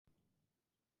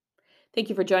Thank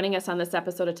you for joining us on this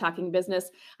episode of Talking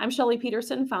Business. I'm Shelley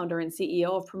Peterson, founder and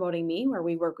CEO of Promoting Me, where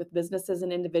we work with businesses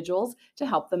and individuals to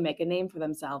help them make a name for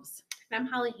themselves. And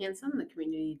I'm Holly Hanson, the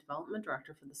Community Development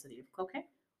Director for the City of Cloquet.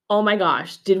 Oh my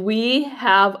gosh, did we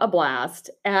have a blast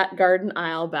at Garden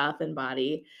Isle Bath and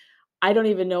Body? I don't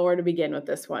even know where to begin with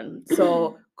this one.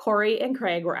 So Corey and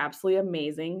Craig were absolutely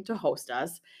amazing to host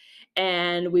us,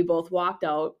 and we both walked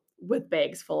out with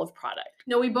bags full of product.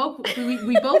 No, we both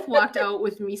walked out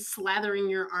with me slathering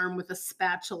your arm with a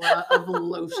spatula of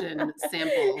lotion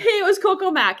sample. Hey, it was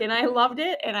Coco Mac, and I loved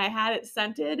it, and I had it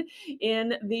scented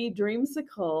in the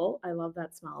Dreamsicle. I love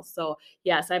that smell. So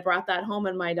yes, I brought that home,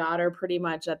 and my daughter pretty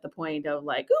much at the point of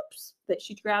like, oops, that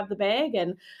she grabbed the bag,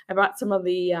 and I brought some of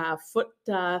the foot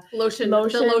lotion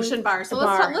the lotion bar. So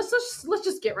let's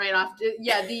just get right off.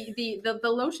 Yeah, the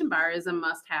lotion bar is a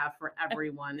must-have for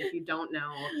everyone. If you don't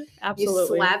know, absolutely,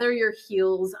 you slather your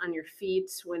heels on your feet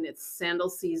when it's sandal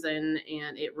season,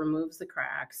 and it removes the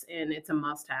cracks, and it's a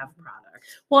must-have product.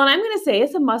 Well, and I'm going to say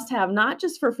it's a must-have not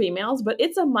just for females, but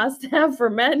it's a must-have for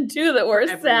men too that wear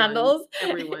sandals.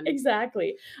 Everyone.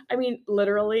 Exactly. I mean,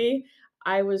 literally,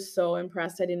 I was so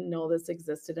impressed. I didn't know this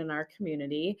existed in our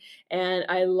community. And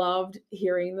I loved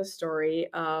hearing the story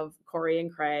of Corey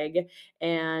and Craig.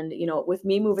 And, you know, with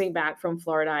me moving back from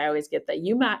Florida, I always get that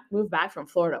you moved back from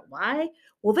Florida. Why?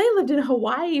 Well, they lived in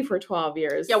Hawaii for 12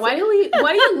 years. Yeah, why do you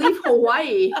leave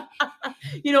Hawaii?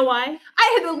 You know why?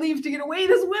 I had to leave to get away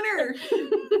this winter.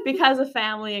 Because of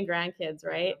family and grandkids,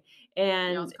 right?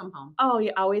 And you always come home. Oh,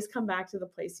 you always come back to the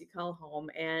place you call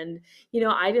home. And, you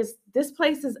know, this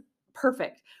place is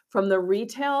perfect, from the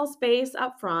retail space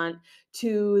up front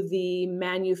to the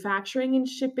manufacturing and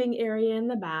shipping area in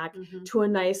the back, to a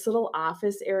nice little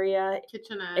office area,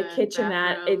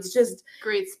 kitchenette. It's just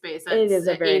great space. It is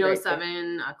a very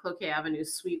 807 Cloquet Avenue,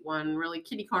 Suite 1, really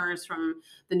kitty corners from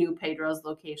the new Pedro's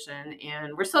location.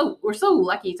 And we're so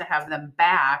lucky to have them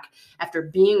back after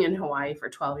being in Hawaii for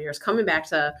 12 years, coming back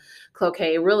to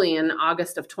Cloquet really in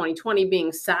August of 2020,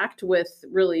 being sacked with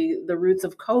really the roots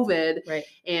of COVID, right,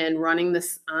 and running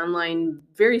this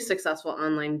very successful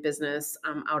online business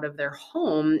out of their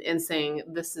home, and saying,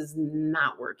 this is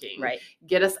not working. Right.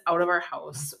 Get us out of our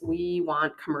house. We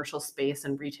want commercial space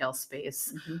and retail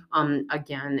space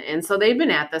again. And so they've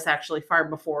been at this actually far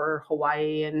before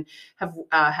Hawaii, and have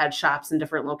had shops in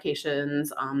different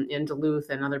locations in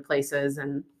Duluth and other places.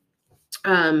 And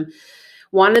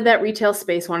wanted that retail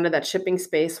space, wanted that shipping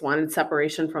space, wanted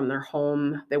separation from their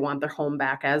home. They want their home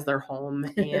back as their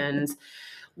home. And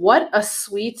what a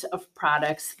suite of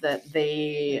products that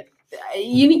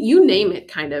you name it,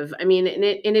 kind of. I mean, and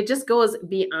it just goes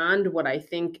beyond what I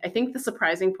think. I think the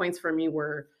surprising points for me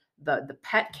were the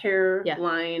pet care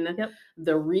line,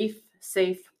 the reef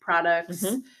safe products,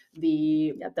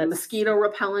 the mosquito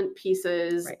repellent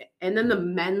pieces, and then the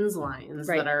men's lines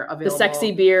that are available. The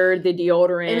sexy beard, the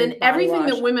deodorant, and then everything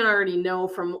that women already know,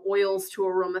 from oils to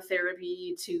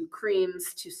aromatherapy to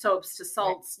creams to soaps to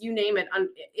salts, you name it.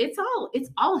 It's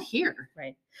all here.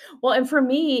 Right. Well, and for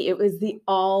me, it was the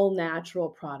all natural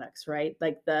products, right?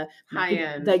 Like the high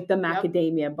end, like the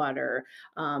macadamia butter,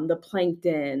 the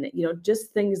plankton, you know,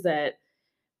 just things that,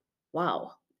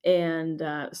 wow. And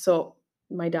so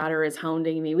my daughter is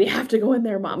hounding me. We have to go in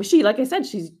there, Mom. Like I said,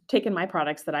 she's taken my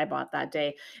products that I bought that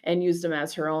day and used them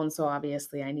as her own. So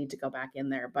obviously I need to go back in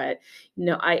there. But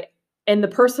and the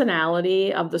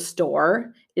personality of the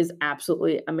store is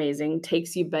absolutely amazing.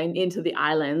 Takes you into the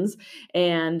islands,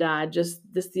 and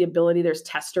the ability, there's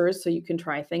testers so you can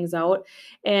try things out.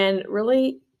 And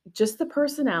really just the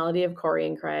personality of Corey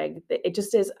and Craig, it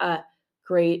just is a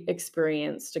great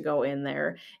experience to go in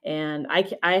there. And I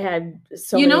had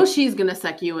so she's gonna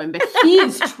suck you in, but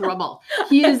he's trouble.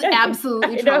 He is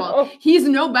absolutely trouble. He's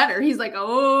no better. He's like,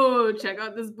 oh, check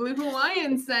out this blue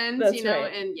Hawaiian scent. That's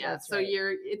right. And it's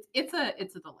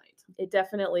a delight. It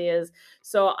definitely is.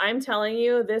 So I'm telling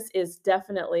you, this is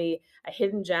definitely a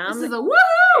hidden gem. This is a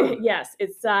woo! Yes,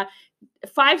 it's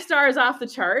 5 stars off the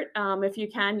chart. If you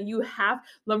can, you have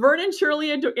Laverne and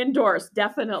Shirley endorsed,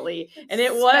 definitely. And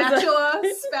it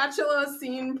was spatula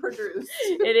scene produced.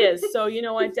 It is. So you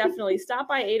know what? Definitely stop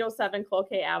by 807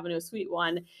 Cloquet Avenue, Suite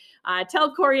 1.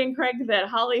 Tell Corey and Craig that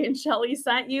Holly and Shelley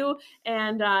sent you,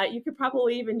 and you could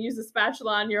probably even use a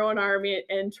spatula on your own arm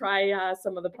and try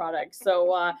some of the products.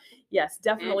 So yes,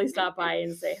 definitely stop by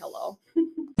and say hello.